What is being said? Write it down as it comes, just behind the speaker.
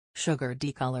Sugar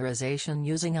decolorization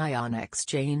using ion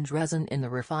exchange resin in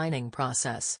the refining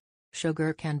process.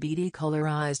 Sugar can be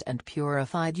decolorized and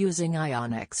purified using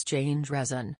ion exchange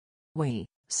resin.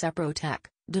 Seppro Tech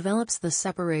develops the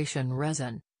separation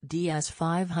resin,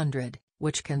 DS500,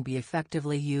 which can be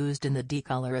effectively used in the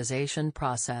decolorization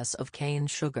process of cane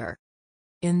sugar.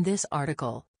 In this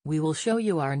article, we will show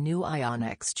you our new ion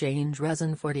exchange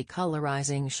resin for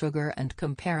decolorizing sugar and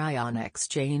compare ion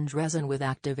exchange resin with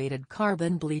activated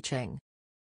carbon bleaching.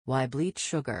 Why bleach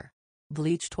sugar?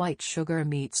 Bleached white sugar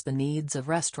meets the needs of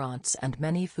restaurants and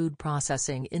many food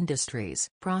processing industries.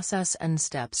 Process and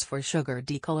steps for sugar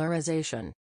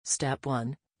decolorization. Step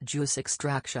 1, Juice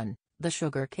extraction. The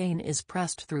sugar cane is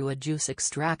pressed through a juice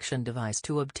extraction device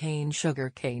to obtain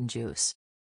sugar cane juice.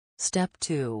 Step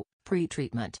 2,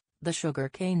 Pretreatment. The sugar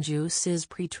cane juice is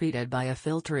pretreated by a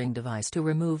filtering device to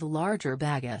remove larger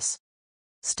bagasse.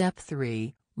 Step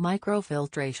 3,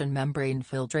 Microfiltration Membrane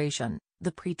Filtration.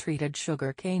 The pretreated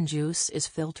sugar cane juice is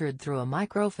filtered through a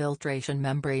microfiltration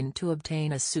membrane to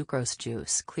obtain a sucrose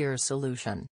juice clear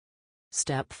solution.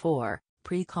 Step 4,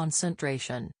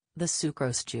 Pre-concentration. The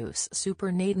sucrose juice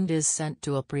supernatant is sent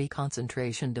to a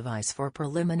pre-concentration device for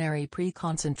preliminary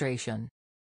pre-concentration.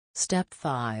 Step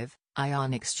 5,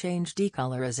 Ion exchange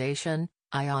decolorization.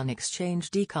 Ion exchange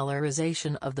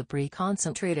decolorization of the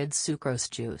pre-concentrated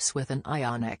sucrose juice with an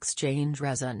ion exchange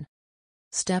resin.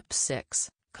 Step 6,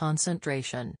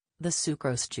 Concentration. The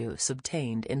sucrose juice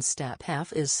obtained in Step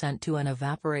F is sent to an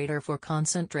evaporator for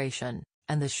concentration,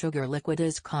 and the sugar liquid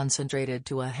is concentrated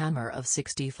to a hammer of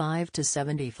 65 to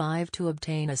 75 to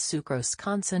obtain a sucrose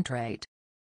concentrate.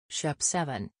 Step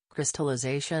 7,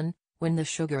 Crystallization. When the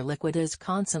sugar liquid is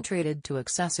concentrated to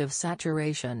excessive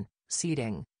saturation,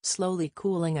 seeding, slowly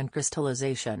cooling and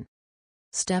crystallization.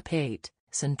 Step 8,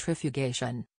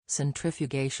 Centrifugation.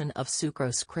 Centrifugation of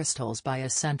sucrose crystals by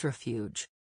a centrifuge.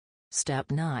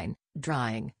 Step 9,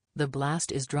 Drying. The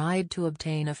blast is dried to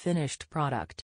obtain a finished product.